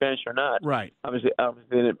going to get benched or not. Right. Obviously,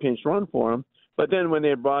 they didn't pinch run for him. But then when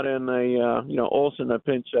they brought in Olsen a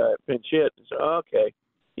pinch hit, so okay,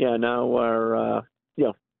 yeah, now we're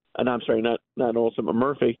and I'm sorry, not Olsen but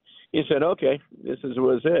Murphy. He said, okay, this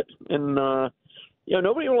was it, and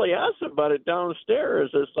nobody really asked him about it downstairs.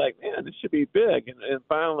 It's like, man, this should be big, and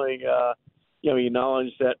finally, he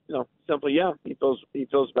acknowledged that, simply, yeah, he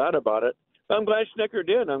feels bad about it. But I'm glad Snitker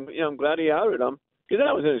did. I'm glad he outed him because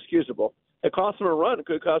that was inexcusable. It cost him a run. It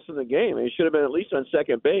could cost him the game. He should have been at least on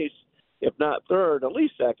second base. If not third, at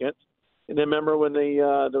least second. And then remember when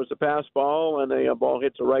there was a pass ball and the ball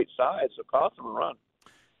hits the right side, so it cost them a run.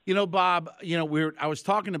 Bob, I was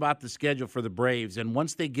talking about the schedule for the Braves, and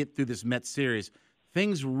once they get through this Mets series,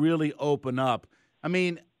 things really open up. I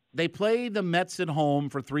mean, they play the Mets at home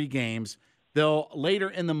for 3 games. Later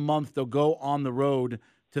in the month, they'll go on the road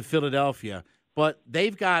to Philadelphia. But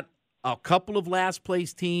they've got a couple of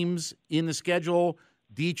last-place teams in the schedule,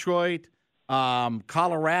 Detroit,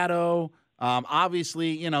 Colorado,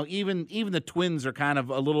 obviously, even the Twins are kind of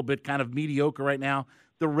a little bit kind of mediocre right now.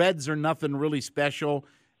 The Reds are nothing really special.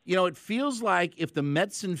 It feels like if the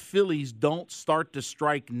Mets and Phillies don't start to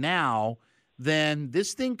strike now, then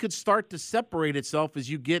this thing could start to separate itself as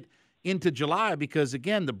you get into July because,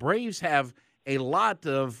 again, the Braves have a lot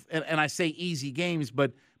of, and I say easy games,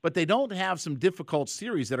 but they don't have some difficult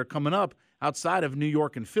series that are coming up outside of New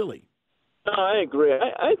York and Philly. No, I agree.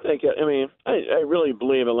 I think. I really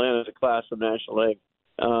believe Atlanta's a class of National League.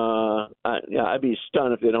 I'd be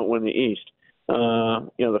stunned if they don't win the East.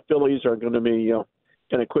 The Phillies are going to be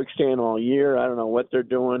kind of quicksand all year. I don't know what they're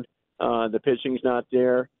doing. The pitching's not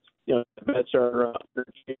there. The Mets are.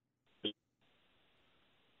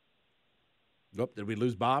 Did we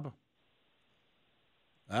lose Bob?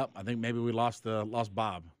 Well, I think maybe we lost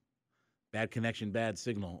Bob. Bad connection, bad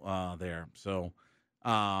signal there. So.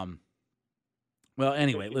 Well,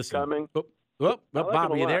 anyway, listen. Coming. Bob,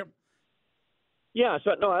 are you there? Yeah,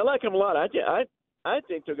 so no, I like him a lot. I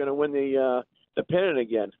think they're going to win the pennant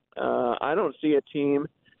again. I don't see a team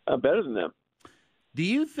better than them. Do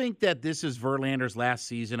you think that this is Verlander's last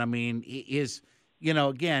season? I mean,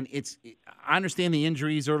 again, I understand the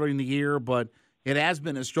injuries early in the year, but it has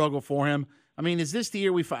been a struggle for him. I mean, is this the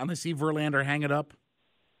year we finally see Verlander hang it up?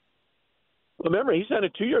 Remember, he's had a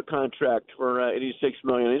 2-year contract for $86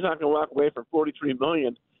 million. He's not going to walk away for $43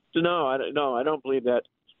 million. So no, I don't believe that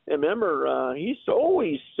And remember, he's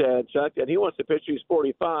always said, Chuck, that he wants to pitch till he's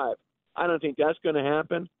 45. I don't think that's going to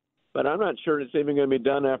happen, but I'm not sure it's even going to be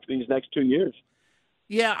done after these next 2 years.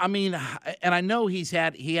 Yeah, I mean, and I know he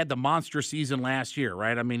had the monster season last year,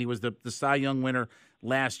 right? I mean, he was the Cy Young winner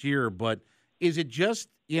last year, but is it just,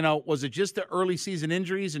 was it just the early season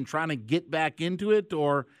injuries and trying to get back into it,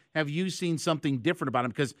 or have you seen something different about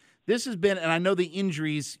him? Because this has been, and I know the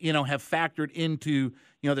injuries, have factored into,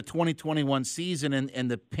 the 2021 season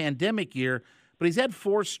and the pandemic year, but he's had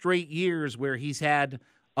 4 straight years where he's had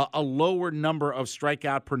a lower number of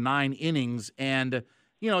strikeout per 9 innings, and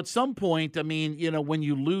at some point, I mean, when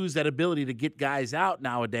you lose that ability to get guys out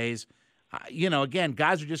nowadays, again,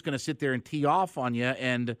 guys are just going to sit there and tee off on you.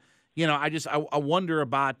 And, I wonder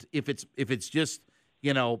about if it's just,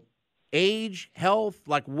 age, health,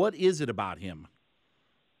 like what is it about him?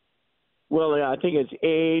 Well, yeah, I think it's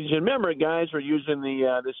age. And remember, guys were using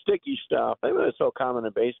the sticky stuff. I mean, it was so common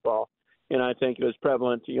in baseball. And I think it was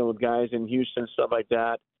prevalent, with guys in Houston, stuff like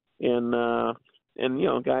that. And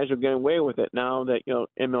guys are getting away with it now that,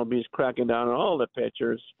 MLB is cracking down on all the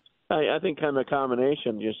pitchers. I think kind of a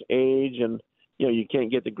combination, just age and, you can't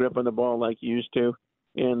get the grip on the ball like you used to.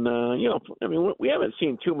 And, I mean, we haven't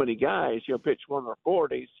seen too many guys, pitch 1 in their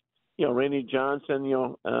 40s. Randy Johnson,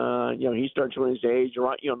 he starts showing his age.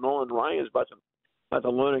 Nolan Ryan's about the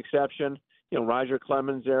lone exception. Roger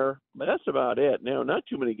Clemens there. But that's about it. Not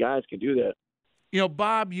too many guys can do that.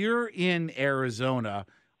 Bob, you're in Arizona.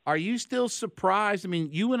 Are you still surprised? I mean,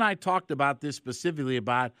 you and I talked about this specifically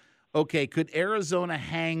about, okay, could Arizona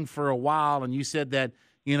hang for a while? And you said that,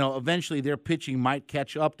 eventually their pitching might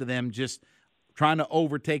catch up to them, just trying to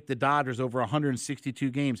overtake the Dodgers over 162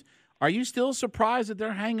 games. Are you still surprised that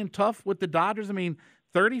they're hanging tough with the Dodgers? I mean,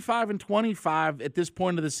 35-25 at this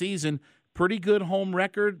point of the season, pretty good home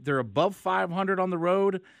record. They're above 500 on the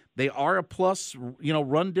road. They are a plus,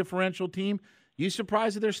 run differential team. You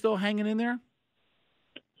surprised that they're still hanging in there?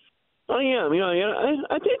 I am.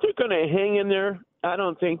 I think they're going to hang in there. I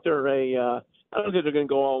don't think they're I don't think they're going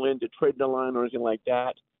to go all in to trade the line or anything like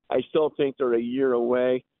that. I still think they're a year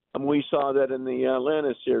away. We saw that in the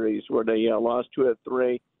Atlanta series where they lost 2 out of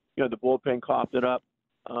 3. The bullpen coughed it up.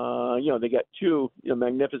 They got 2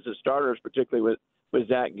 magnificent starters, particularly with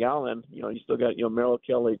Zach Gallen. You still got Merrill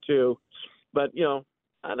Kelly too, but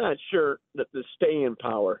I'm not sure that the staying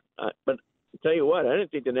power. But I'll tell you what, I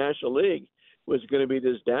didn't think the National League was going to be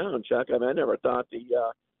this down, Chuck. I mean, I never thought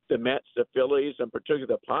the Mets, the Phillies, and particularly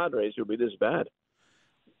the Padres would be this bad.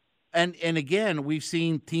 And again, we've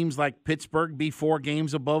seen teams like Pittsburgh be 4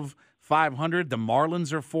 games above 500. The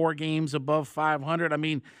Marlins are 4 games above 500. I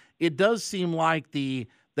mean, it does seem like the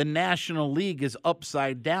National League is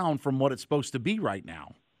upside down from what it's supposed to be right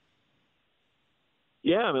now.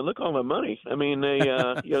 Yeah, I mean, look at all the money. I mean,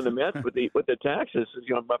 the Mets with the taxes,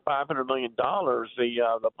 about $500 million.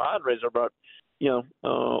 The Padres are about,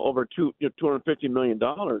 over $250 million.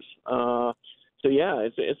 So yeah,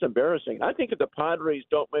 it's embarrassing. I think if the Padres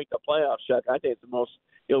don't make the playoffs, Chuck, I think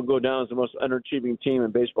it'll go down as the most underachieving team in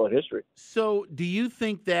baseball history. So, do you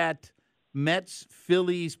think that Mets,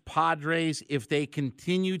 Phillies, Padres, if they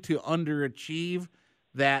continue to underachieve,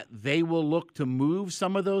 that they will look to move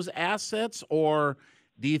some of those assets, or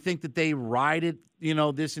do you think that they ride it,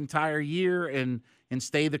 this entire year and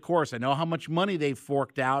stay the course? I know how much money they've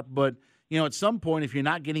forked out, but at some point, if you're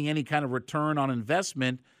not getting any kind of return on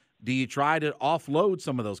investment, do you try to offload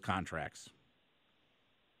some of those contracts?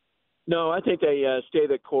 No, I think they stay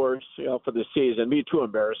the course, for the season. It'd be too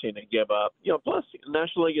embarrassing to give up. Plus the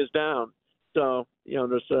National League is down, so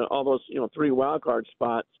there's all those 3 wild card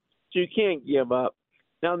spots, so you can't give up.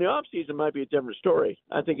 Now, in the offseason might be a different story.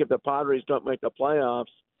 I think if the Padres don't make the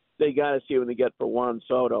playoffs, they got to see what they get for Juan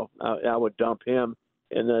Soto. I would dump him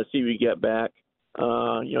and see what you get back.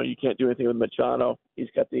 You can't do anything with Machado. He's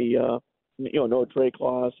got the no trade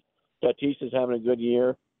clause. Tatis is having a good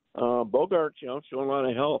year. Bogart, showing a lot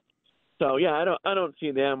of health. So yeah, I don't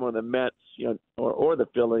see them or the Mets, or the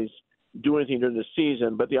Phillies do anything during the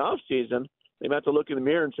season. But the off season, they have to look in the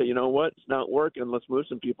mirror and say, you know what, it's not working. Let's move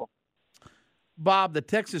some people. Bob, the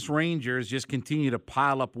Texas Rangers just continue to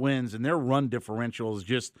pile up wins, and their run differential is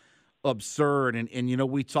just absurd. And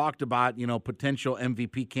we talked about, potential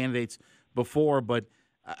MVP candidates before, but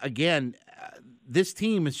again, this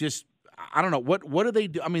team is just, I don't know, what do they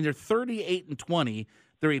do? I mean, they're 38-20.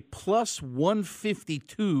 They're a plus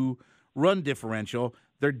 152 run differential.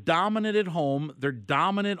 They're dominant at home. They're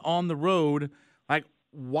dominant on the road. Like,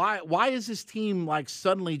 why is this team like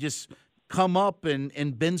suddenly just come up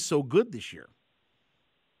and been so good this year?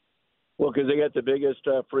 Well, because they got the biggest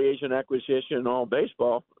free agent acquisition in all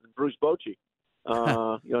baseball, Bruce Bochy.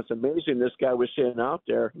 It's amazing this guy was sitting out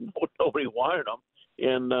there. Nobody wanted him.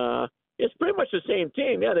 And it's pretty much the same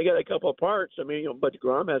team. Yeah, they got a couple of parts. I mean, but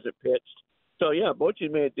Grom hasn't pitched. So, yeah,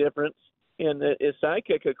 Bochy made a difference. And his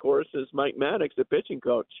sidekick, of course, is Mike Maddox, the pitching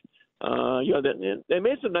coach. They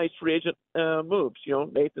made some nice free agent moves.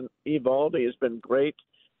 Nathan Eovaldi has been great.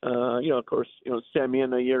 Of course,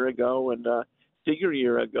 Semyon a year ago and Seager a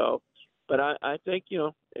year ago. But I think,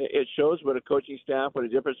 it shows what a coaching staff, what a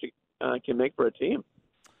difference it can make for a team.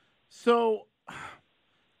 So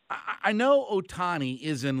I know Ohtani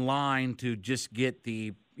is in line to just get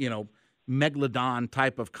the, Megalodon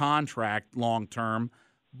type of contract long term.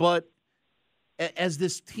 But as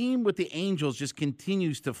this team with the Angels just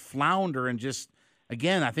continues to flounder and just,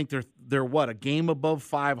 again, I think they're what, a game above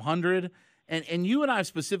 500? And you and I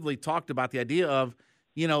specifically talked about the idea of,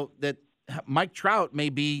 that Mike Trout may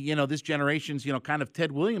be, this generation's, kind of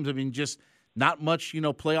Ted Williams. I mean, just not much,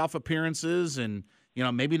 playoff appearances and,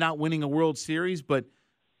 maybe not winning a World Series. But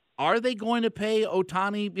are they going to pay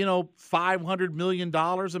Ohtani, $500 million?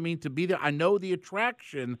 I mean, to be there? I know the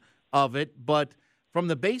attraction of it, but from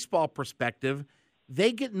the baseball perspective,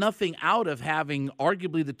 they get nothing out of having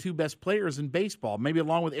arguably the two best players in baseball, maybe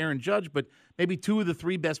along with Aaron Judge, but maybe two of the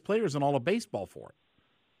three best players in all of baseball for it.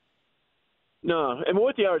 No, and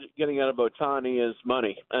what they are getting out of Ohtani is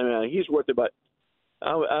money. I mean, he's worth about,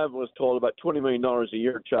 I was told, about $20 million a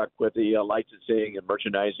year, Chuck, with the licensing and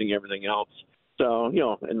merchandising, everything else. So,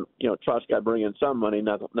 Trout's got to bring in some money,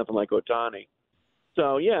 nothing like Ohtani.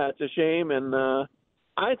 So, yeah, it's a shame, and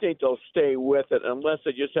I think they'll stay with it unless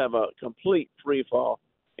they just have a complete free fall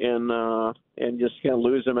and just kind of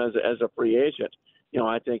lose him as a free agent.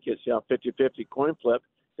 I think it's 50-50 coin flip.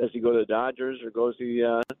 Does he go to the Dodgers or goes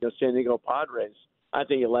to the San Diego Padres? I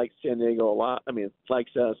think he likes San Diego a lot. I mean,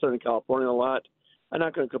 likes Southern California a lot. I'm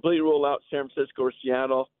not going to completely rule out San Francisco or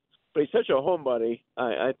Seattle, but he's such a homebody.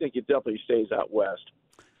 I think he definitely stays out west.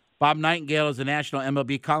 Bob Nightingale is the national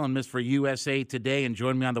MLB columnist for USA Today, and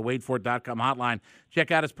join me on the WadeFord.com hotline.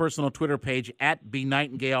 Check out his personal Twitter page,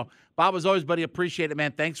 @BNightingale. Bob, as always, buddy, appreciate it,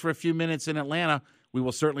 man. Thanks for a few minutes in Atlanta. We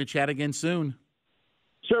will certainly chat again soon.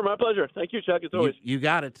 Sure, my pleasure. Thank you, Chuck, as always. You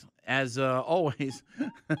got it. As always,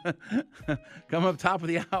 come up top of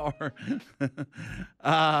the hour.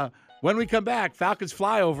 When we come back, Falcons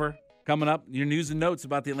flyover coming up. Your news and notes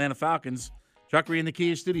about the Atlanta Falcons. Chuckery in the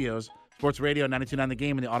Kia Studios. Sports Radio 92.9 The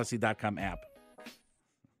Game and the Odyssey.com app.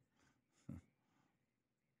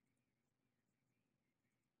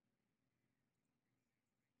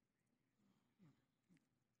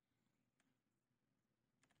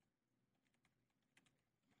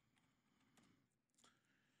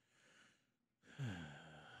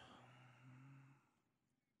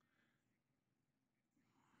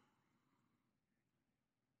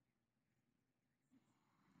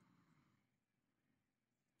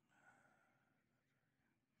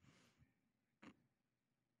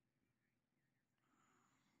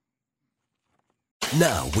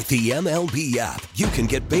 Now, with the MLB app, you can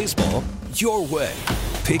get baseball your way.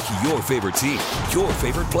 Pick your favorite team, your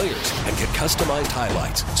favorite players, and get customized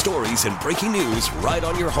highlights, stories, and breaking news right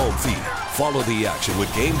on your home feed. Follow the action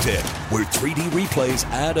with Game 10, where 3D replays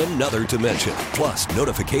add another dimension. Plus,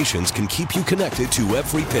 notifications can keep you connected to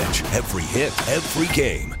every pitch, every hit, every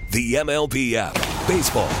game. The MLB app.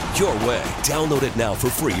 Baseball your way. Download it now for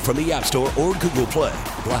free from the App Store or Google Play.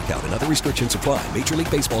 Blackout and other restrictions apply. Major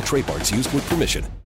League Baseball trademarks used with permission.